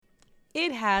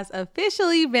It has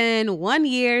officially been 1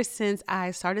 year since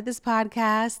I started this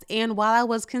podcast, and while I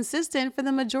was consistent for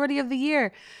the majority of the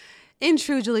year, in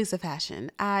true Jaleesa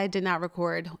fashion, I did not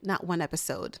record not one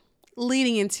episode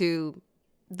leading into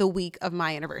the week of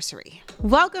my anniversary.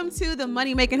 Welcome to the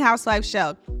Money Making Housewife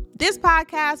Show. This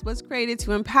podcast was created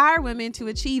to empower women to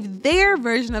achieve their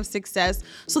version of success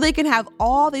so they can have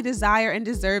all they desire and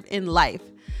deserve in life.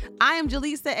 I am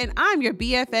Jaleesa, and I'm your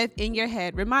BFF in your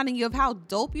head, reminding you of how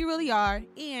dope you really are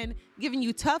and giving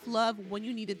you tough love when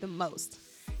you need it the most.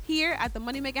 Here at the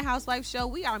Money Making Housewife Show,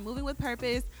 we are moving with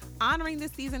purpose, honoring the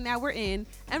season that we're in,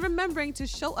 and remembering to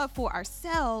show up for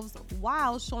ourselves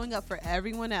while showing up for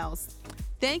everyone else.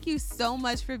 Thank you so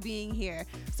much for being here.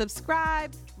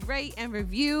 Subscribe, rate, and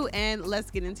review, and let's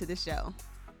get into the show.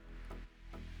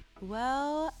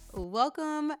 Well,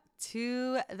 welcome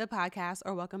to the podcast,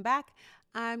 or welcome back.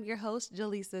 I'm your host,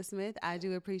 Jaleesa Smith. I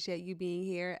do appreciate you being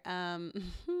here.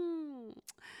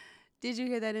 Did you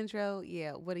hear that intro?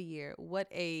 Yeah, what a year. What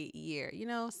a year. You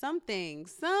know, some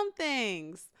things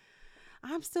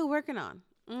I'm still working on,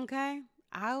 okay?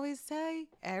 I always say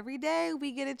every day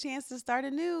we get a chance to start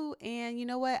anew. And you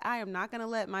know what? I am not going to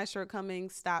let my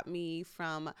shortcomings stop me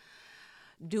from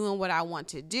doing what I want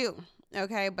to do,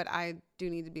 okay? But I do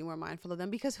need to be more mindful of them,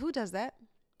 because who does that?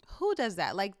 Who does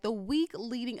that? Like the week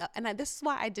leading up, and this is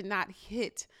why I did not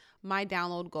hit my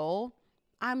download goal.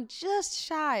 I'm just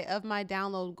shy of my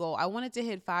download goal. I wanted to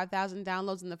hit 5,000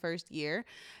 downloads in the first year,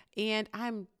 and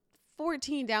I'm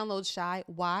 14 downloads shy.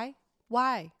 Why?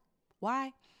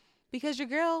 Because your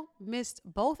girl missed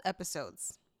both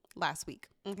episodes last week.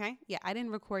 Okay. Yeah, I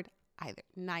didn't record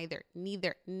neither,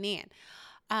 nan.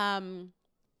 And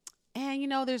you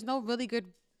know, there's no really good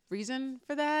reason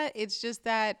for that. It's just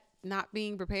that not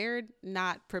being prepared,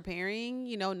 not preparing,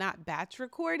 you know, not batch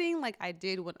recording like I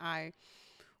did when I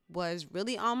was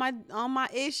really on my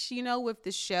ish, you know, with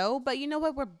the show. But you know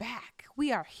what? We're back.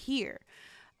 We are here.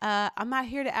 I'm not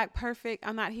here to act perfect.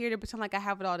 I'm not here to pretend like I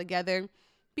have it all together,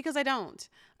 because I don't.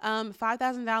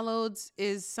 5,000 downloads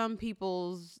is some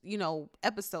people's, you know,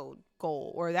 episode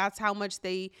goal, or that's how much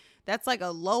that's like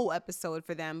a low episode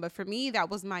for them. But for me,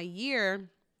 that was my year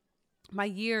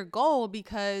goal,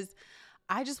 because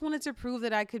I just wanted to prove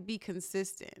that I could be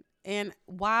consistent. And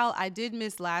while I did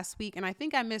miss last week, and I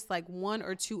think I missed like 1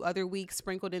 or 2 other weeks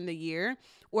sprinkled in the year,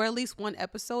 or at least one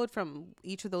episode from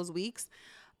each of those weeks,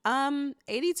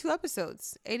 82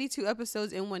 episodes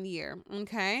in 1 year.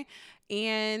 Okay.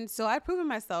 And so I've proven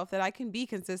myself that I can be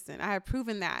consistent. I have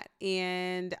proven that,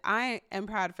 and I am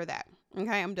proud for that.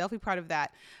 Okay. I'm definitely proud of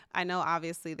that. I know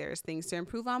obviously there's things to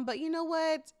improve on, but you know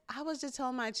what? I was just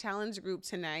telling my challenge group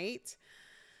tonight,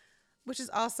 which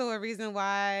is also a reason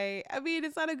why, I mean,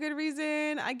 it's not a good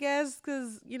reason, I guess,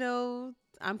 because, you know,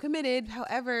 I'm committed.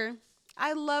 However,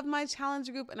 I love my challenge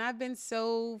group, and I've been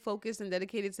so focused and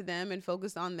dedicated to them and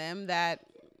focused on them that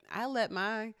I let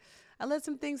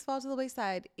some things fall to the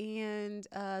wayside. And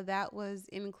that was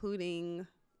including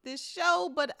this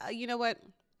show. But you know what?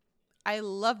 I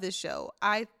love this show.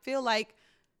 I feel like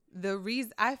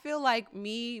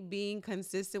me being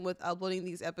consistent with uploading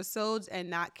these episodes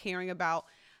and not caring about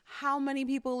how many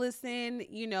people listen,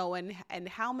 you know, and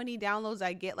how many downloads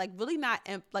I get, like really not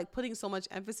like putting so much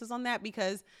emphasis on that,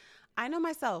 because I know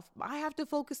myself, I have to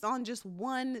focus on just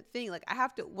one thing. Like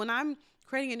when I'm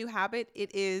creating a new habit,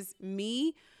 it is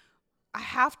me.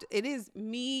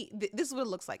 This is what it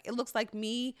looks like. It looks like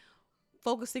me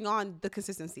focusing on the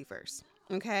consistency first.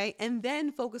 Okay. And then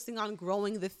focusing on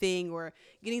growing the thing, or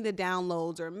getting the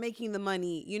downloads, or making the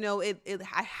money. You know,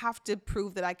 I have to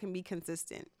prove that I can be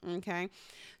consistent. Okay.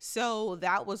 So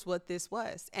that was what this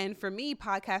was. And for me,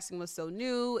 podcasting was so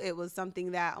new. It was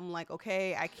something that I'm like,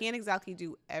 okay, I can't exactly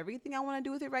do everything I want to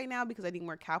do with it right now, because I need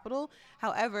more capital.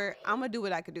 However, I'm going to do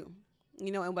what I could do.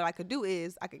 You know, and what I could do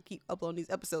is I could keep uploading these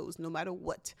episodes no matter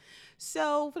what.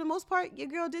 So for the most part, your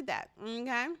girl did that.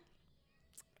 Okay.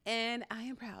 And I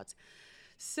am proud.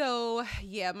 So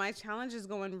yeah, my challenge is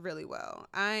going really well.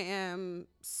 I am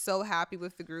so happy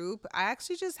with the group. I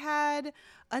actually just had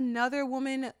another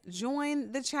woman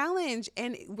join the challenge,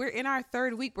 and we're in our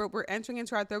 3rd week. We're entering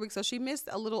into our 3rd week. So she missed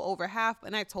a little over half,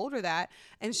 and I told her that,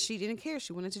 and she didn't care.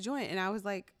 She wanted to join. And I was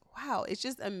like, wow, it's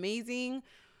just amazing,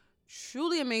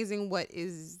 truly amazing what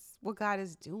God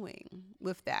is doing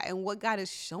with that, and what God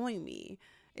is showing me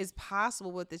is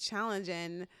possible with the challenge.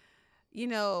 And you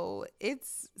know,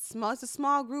 it's small. It's a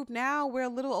small group now. We're a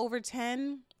little over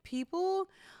 10 people.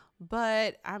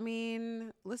 But I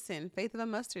mean, listen, faith of a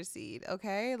mustard seed.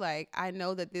 Okay. Like, I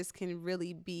know that this can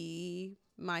really be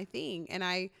my thing. And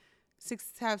I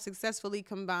have successfully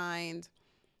combined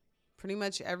pretty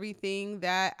much everything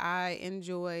that I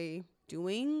enjoy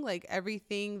doing, like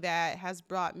everything that has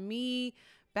brought me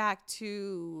back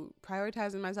to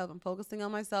prioritizing myself and focusing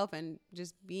on myself and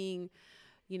just being,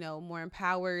 more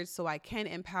empowered so I can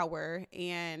empower,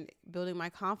 and building my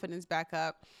confidence back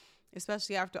up,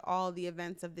 especially after all the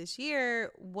events of this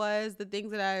year, was the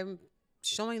things that I'm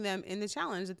showing them in the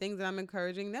challenge, the things that I'm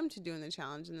encouraging them to do in the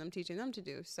challenge and I'm teaching them to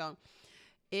do. So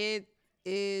it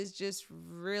is just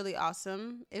really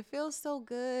awesome. It feels so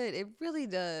good. It really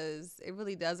does. It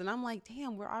really does. And I'm like,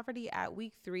 damn, we're already at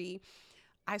week 3.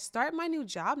 I start my new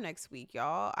job next week,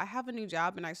 y'all. I have a new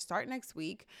job and I start next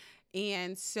week.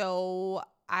 And so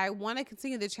I want to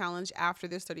continue the challenge after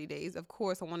this 30 days. Of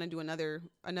course, I want to do another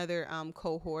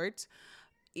cohort.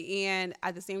 And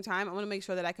at the same time, I want to make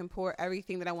sure that I can pour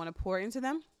everything that I want to pour into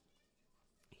them.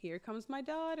 Here comes my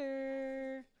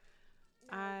daughter.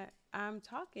 I'm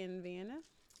talking, Vanna.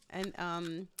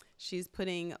 And she's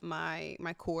putting my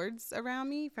cords around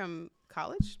me from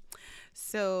college.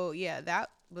 So yeah, that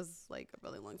was like a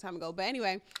really long time ago. But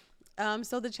anyway,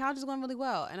 so the challenge is going really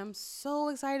well and I'm so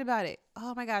excited about it.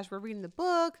 Oh my gosh, we're reading the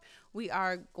book. We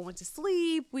are going to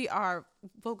sleep. We are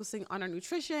focusing on our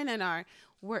nutrition and our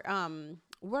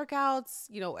workouts,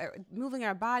 moving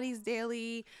our bodies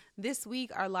daily. This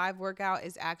week, our live workout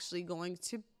is actually going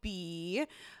to be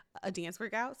a dance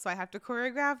workout. So I have to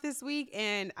choreograph this week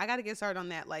and I got to get started on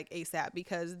that like ASAP,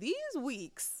 because these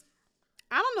weeks,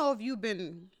 I don't know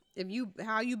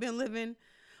how you've been living,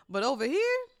 but over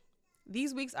here,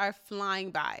 these weeks are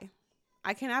flying by.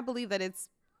 I cannot believe that it's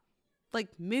like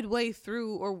midway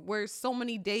through, or we're so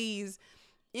many days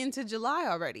into July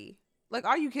already. Like,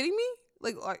 are you kidding me?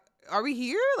 Like, are we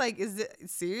here? Like, is it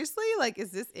seriously? Like,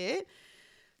 is this it?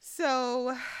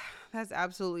 So that's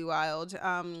absolutely wild.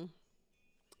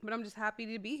 But I'm just happy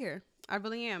to be here. I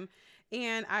really am.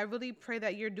 And I really pray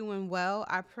that you're doing well.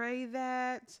 I pray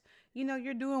that,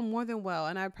 you're doing more than well.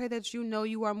 And I pray that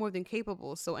you are more than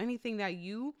capable. So anything that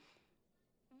you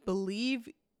believe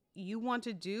you want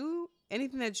to do,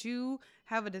 anything that you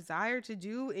have a desire to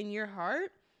do in your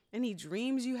heart, any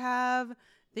dreams you have,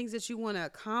 things that you want to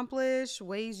accomplish,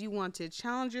 ways you want to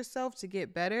challenge yourself to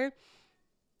get better,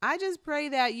 I just pray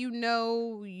that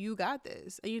you got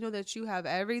this, and that you have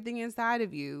everything inside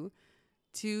of you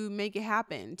to make it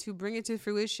happen, to bring it to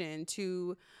fruition,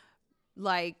 to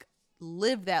like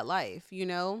live that life,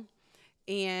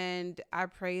 and I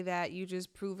pray that you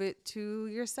just prove it to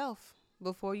yourself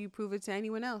before you prove it to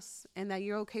anyone else, and that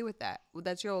you're okay with that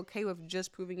you're okay with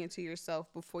just proving it to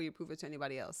yourself before you prove it to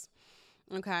anybody else.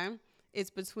 Okay? It's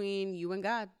between you and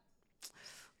God.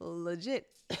 Legit.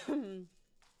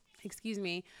 Excuse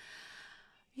me.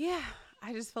 Yeah,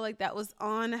 I just feel like that was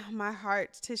on my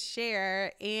heart to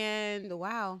share. And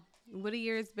wow, what a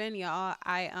year it's been, y'all.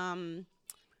 I'm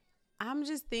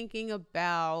just thinking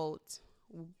about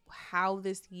how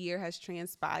this year has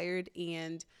transpired,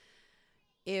 and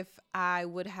if I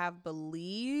would have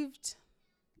believed,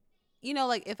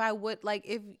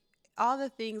 if all the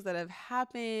things that have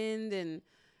happened and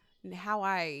how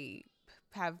I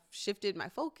have shifted my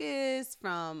focus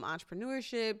from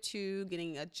entrepreneurship to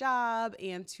getting a job,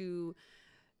 and to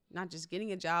not just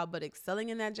getting a job, but excelling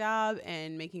in that job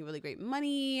and making really great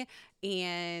money,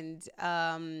 and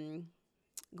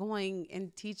going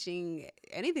and teaching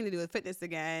anything to do with fitness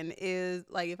again, is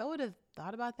like, if I would have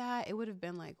thought about that, it would have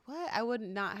been like, what? I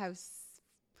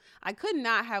could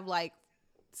not have like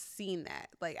seen that.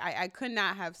 Like I could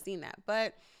not have seen that,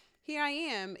 but here I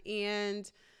am.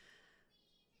 And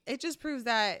it just proves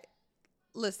that,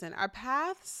 listen, our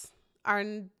paths are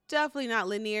definitely not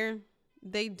linear.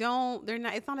 They're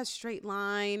not, it's not a straight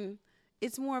line.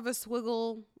 It's more of a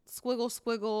squiggle,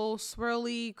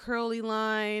 swirly, curly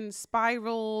line,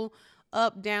 spiral,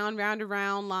 up, down, round,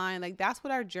 around line. Like, that's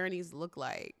what our journeys look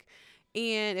like.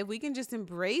 And if we can just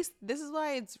embrace, this is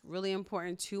why it's really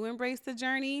important to embrace the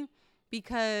journey,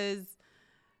 because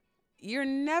you're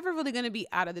never really going to be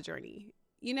out of the journey.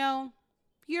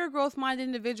 You're a growth-minded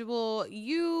individual.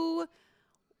 You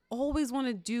always want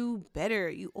to do better.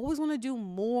 You always want to do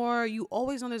more. You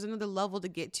always know there's another level to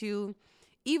get to.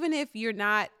 Even if you're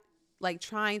not like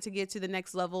trying to get to the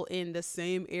next level in the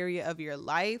same area of your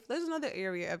life, there's another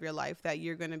area of your life that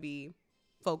you're going to be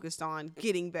focused on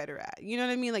getting better at. You know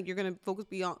what I mean? Like, you're going to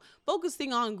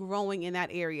focusing on growing in that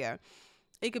area.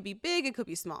 It could be big, it could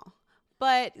be small.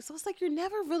 But so it's like you're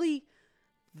never really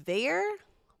there,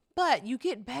 but you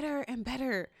get better and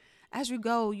better as you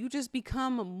go. You just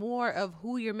become more of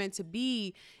who you're meant to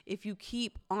be if you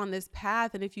keep on this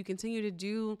path, and if you continue to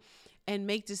do and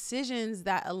make decisions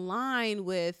that align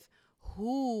with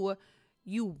who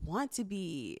you want to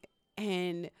be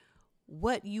and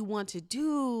what you want to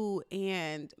do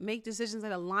and make decisions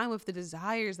that align with the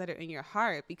desires that are in your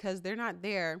heart, because they're not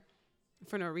there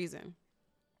for no reason.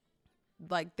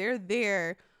 Like, they're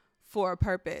there for a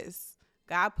purpose.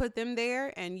 God put them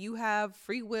there, and you have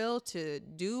free will to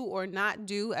do or not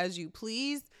do as you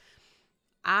please.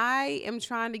 I am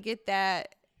trying to get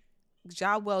that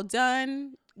job well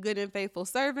done, good and faithful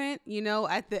servant,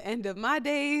 at the end of my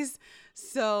days.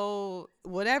 So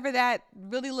whatever that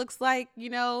really looks like,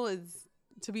 is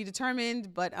to be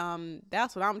determined. But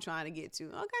that's what I'm trying to get to.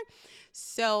 Okay.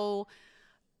 So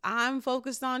I'm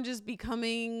focused on just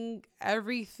becoming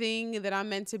everything that I'm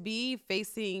meant to be,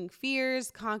 facing fears,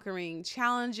 conquering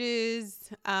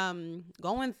challenges,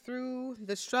 going through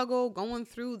the struggle, going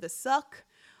through the suck,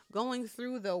 going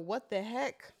through the what the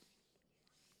heck.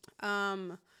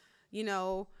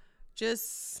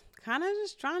 Just kind of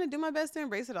just trying to do my best to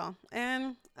embrace it all.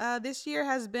 And this year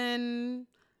has been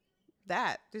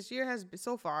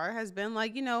so far has been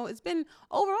like, it's been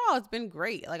overall, it's been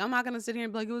great. Like, I'm not going to sit here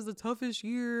and be like, it was the toughest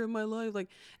year of my life. Like,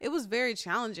 it was very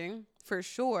challenging for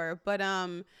sure. But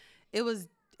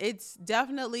it's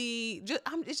definitely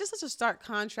it's just such a stark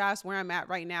contrast where I'm at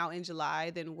right now in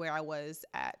July than where I was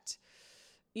at,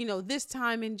 this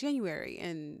time in January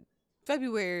and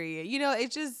February,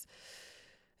 it just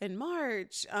in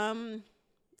March.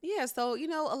 Yeah, so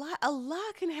a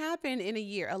lot can happen in a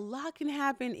year. A lot can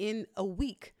happen in a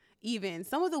week. Even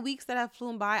some of the weeks that have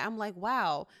flown by, I'm like,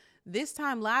 wow, this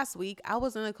time last week I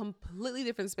was in a completely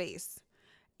different space,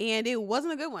 and it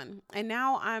wasn't a good one. And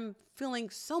now I'm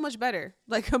feeling so much better,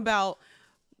 like, about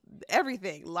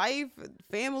everything, life,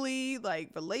 family, like,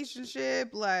 relationship,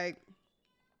 like,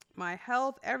 my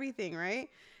health, everything, right?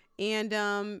 And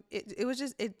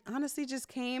it honestly just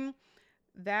came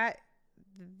that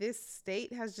this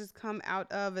state has just come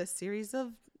out of a series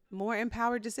of more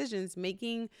empowered decisions,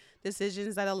 making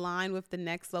decisions that align with the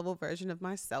next level version of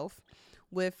myself,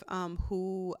 with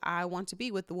who I want to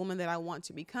be, with the woman that I want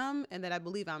to become and that I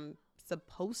believe I'm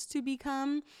supposed to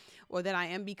become, or that I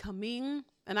am becoming.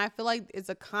 And I feel like it's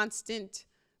a constant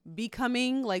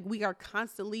becoming, like, we are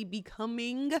constantly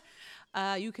becoming.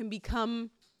 You can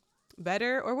become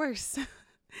better or worse.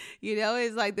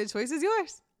 It's like, the choice is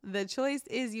yours. The choice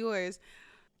is yours.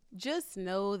 Just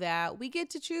know that we get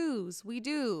to choose. We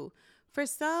do. For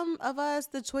some of us,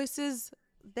 the choices,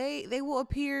 they will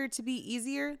appear to be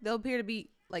easier. They'll appear to be,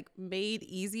 like, made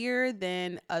easier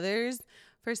than others.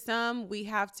 For some, we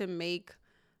have to make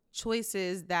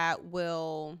choices that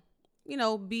will,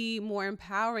 be more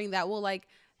empowering, that will, like,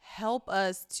 help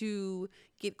us to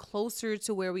get closer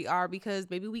to where we are, because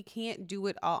maybe we can't do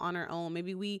it all on our own.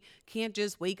 Maybe we can't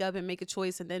just wake up and make a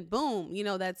choice and then boom,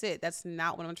 that's it. That's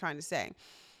not what I'm trying to say.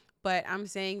 But I'm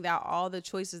saying that all the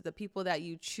choices, the people that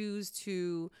you choose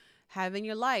to have in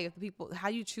your life, how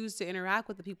you choose to interact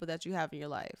with the people that you have in your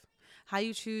life, how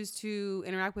you choose to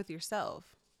interact with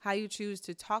yourself, how you choose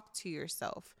to talk to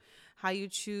yourself, how you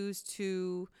choose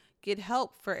to get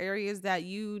help for areas that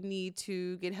you need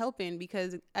to get help in.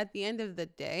 Because at the end of the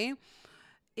day,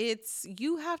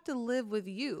 you have to live with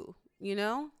you, you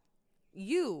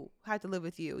have to live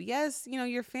with you. Yes,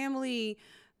 your family,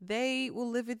 they will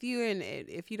live with you. And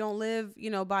if you don't live,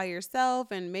 by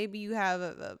yourself, and maybe you have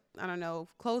I don't know,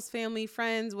 close family,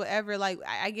 friends, whatever, like,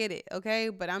 I get it. Okay.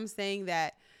 But I'm saying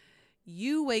that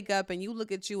you wake up and you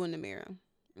look at you in the mirror.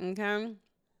 Okay.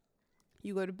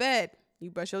 You go to bed,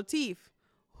 you brush your teeth.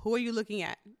 Who are you looking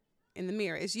at in the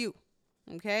mirror? It's you.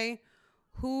 Okay.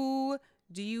 Who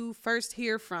do you first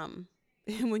hear from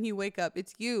when you wake up?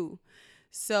 It's you.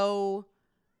 So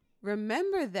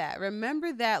remember that,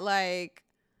 like,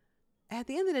 at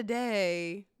the end of the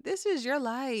day, this is your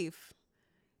life,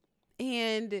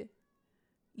 and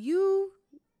you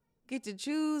get to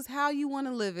choose how you want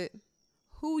to live it,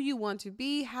 who you want to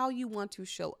be, how you want to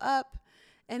show up.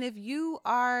 And if you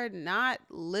are not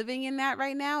living in that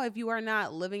right now, if you are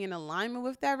not living in alignment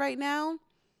with that right now,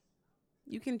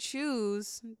 you can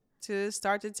choose to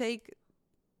start to take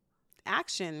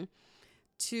action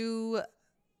to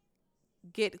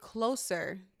get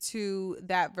closer to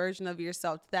that version of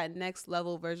yourself, to that next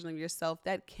level version of yourself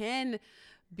that can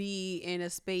be in a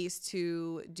space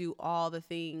to do all the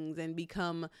things and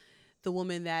become the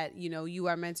woman that, you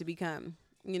are meant to become.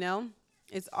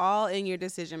 It's all in your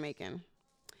decision making.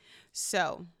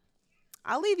 So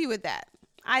I'll leave you with that.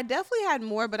 I definitely had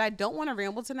more, but I don't want to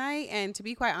ramble tonight. And to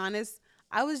be quite honest,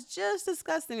 I was just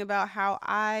discussing about how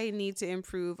I need to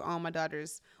improve on my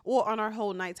daughter's, or on our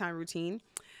whole nighttime routine.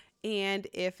 And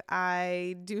if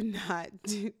I do not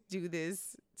do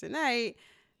this tonight,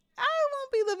 I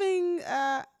won't be living,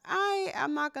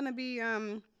 I'm not going to be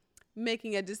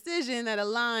making a decision that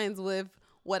aligns with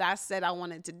what I said I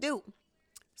wanted to do.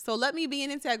 So let me be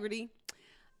in integrity.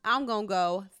 I'm going to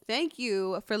go. Thank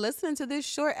you for listening to this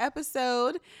short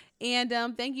episode. And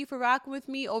thank you for rocking with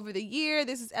me over the year.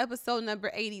 This is episode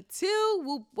number 82.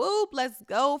 Whoop, whoop. Let's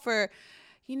go for,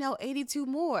 82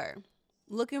 more.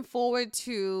 Looking forward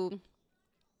to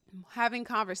having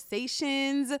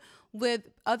conversations with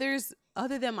others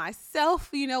other than myself,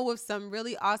 with some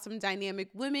really awesome dynamic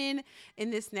women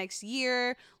in this next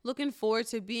year. Looking forward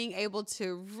to being able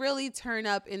to really turn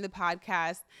up in the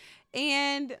podcast.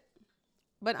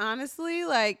 But honestly,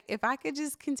 if I could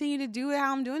just continue to do it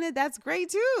how I'm doing it, that's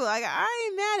great too. I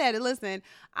ain't mad at it. Listen,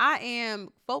 I am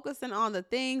focusing on the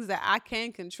things that I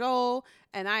can control,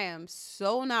 and I am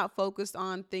so not focused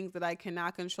on things that I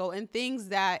cannot control and things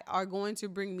that are going to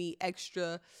bring me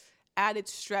extra added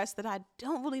stress that I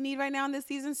don't really need right now in this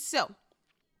season. So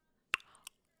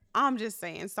I'm just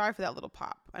saying, sorry for that little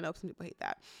pop. I know some people hate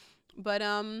that, but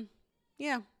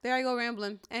yeah, there I go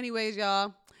rambling. Anyways,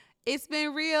 y'all. It's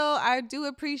been real. I do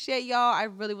appreciate y'all. I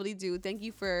really, really do. Thank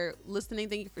you for listening.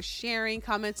 Thank you for sharing,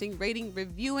 commenting, rating,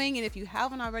 reviewing. And if you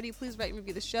haven't already, please rate and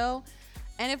review the show.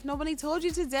 And if nobody told you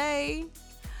today,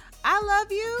 I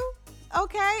love you.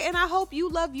 Okay. And I hope you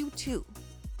love you too.